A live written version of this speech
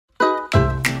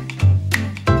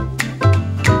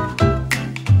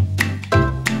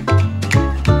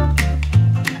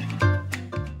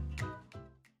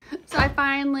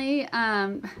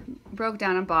recently broke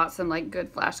down and bought some like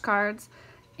good flashcards,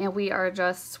 and we are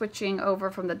just switching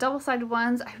over from the double-sided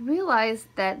ones. I realized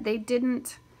that they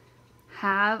didn't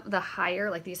have the higher,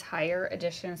 like these higher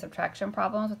addition and subtraction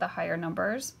problems with the higher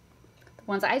numbers. The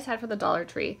ones I just had for the Dollar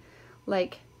Tree,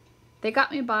 like they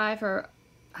got me by for,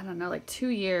 I don't know, like 2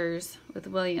 years with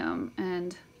William,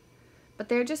 but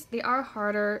they are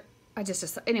harder.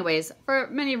 Anyways, for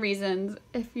many reasons,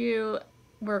 if you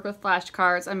work with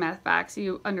flashcards and math facts,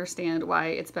 you understand why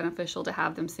it's beneficial to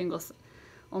have them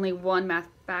only one math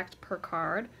fact per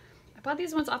card. I bought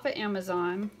these ones off of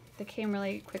Amazon. They came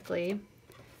really quickly,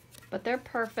 but they're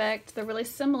perfect. They're really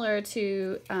similar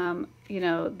to, you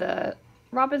know, the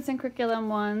Robinson curriculum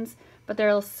ones, but they're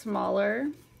a little smaller,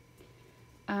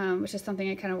 which is something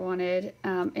I kind of wanted.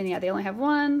 And yeah, they only have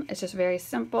one. It's just very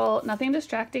simple. Nothing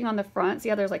distracting on the front. See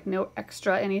how there's like no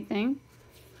extra anything.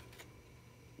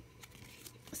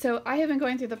 So I have been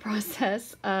going through the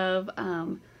process of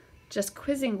just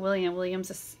quizzing William.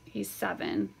 He's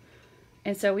 7.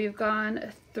 And so we've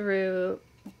gone through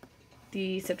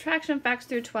the subtraction facts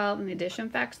through 12 and the addition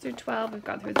facts through 12. We've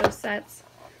gone through those sets.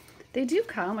 They do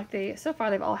come, like so far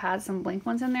they've all had some blank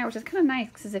ones in there, which is kind of nice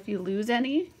because if you lose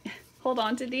any, hold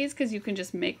on to these because you can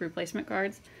just make replacement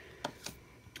cards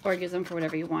or use them for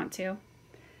whatever you want to.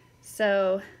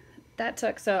 So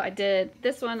I did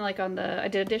this one like I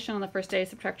did addition on the first day,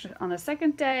 subtraction on the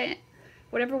second day.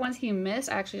 Whatever ones he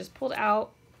missed, I actually just pulled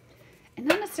out. And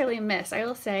not necessarily missed. I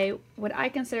will say what I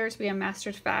consider to be a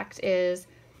mastered fact is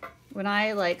when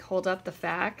I like hold up the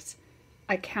fact,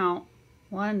 I count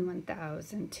 1,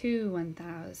 1,000, 2,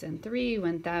 1,000, 3,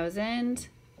 1,000.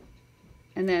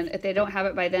 And then if they don't have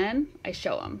it by then, I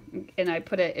show them. And I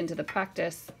put it into the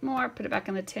practice more, put it back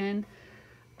in the tin.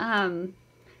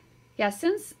 Yeah,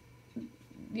 since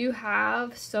you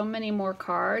have so many more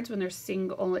cards when there's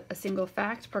a single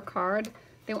fact per card,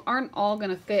 they aren't all going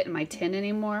to fit in my tin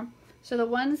anymore. So the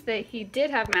ones that he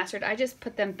did have mastered, I just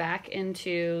put them back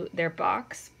into their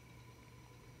box.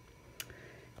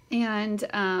 And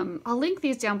I'll link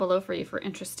these down below for you if you're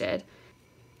interested.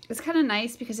 It's kind of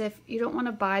nice because if you don't want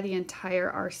to buy the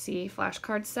entire RC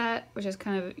flashcard set, which is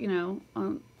kind of, you know,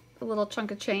 a little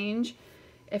chunk of change,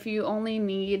 if you only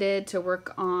needed to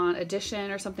work on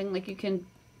addition or something, like you can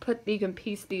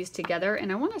piece these together.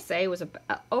 And I want to say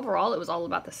overall it was all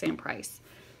about the same price.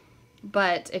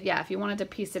 But if you wanted to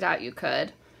piece it out, you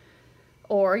could.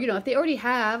 Or, you know, if they already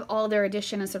have all their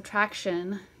addition and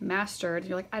subtraction mastered,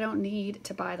 you're like, I don't need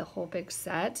to buy the whole big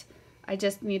set. I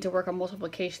just need to work on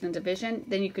multiplication and division.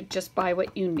 Then you could just buy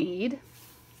what you need.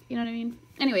 You know what I mean?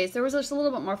 Anyways, there was just a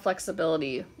little bit more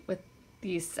flexibility with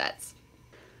these sets.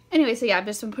 Anyway, so yeah, I've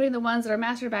just been putting the ones that are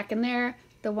mastered back in there.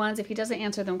 The ones, if he doesn't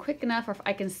answer them quick enough, or if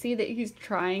I can see that he's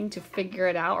trying to figure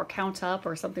it out or count up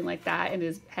or something like that in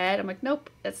his head, I'm like, nope,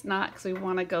 it's not, because we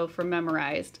want to go for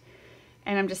memorized.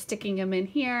 And I'm just sticking them in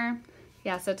here.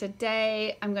 Yeah, so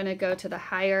today I'm going to go to the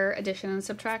higher addition and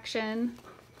subtraction.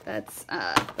 That's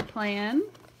the plan.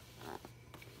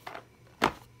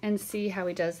 And see how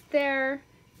he does there.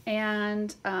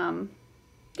 And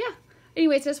yeah,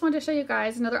 anyways, I just wanted to show you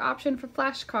guys another option for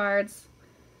flashcards.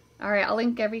 All right, I'll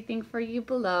link everything for you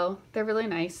below. They're really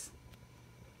nice.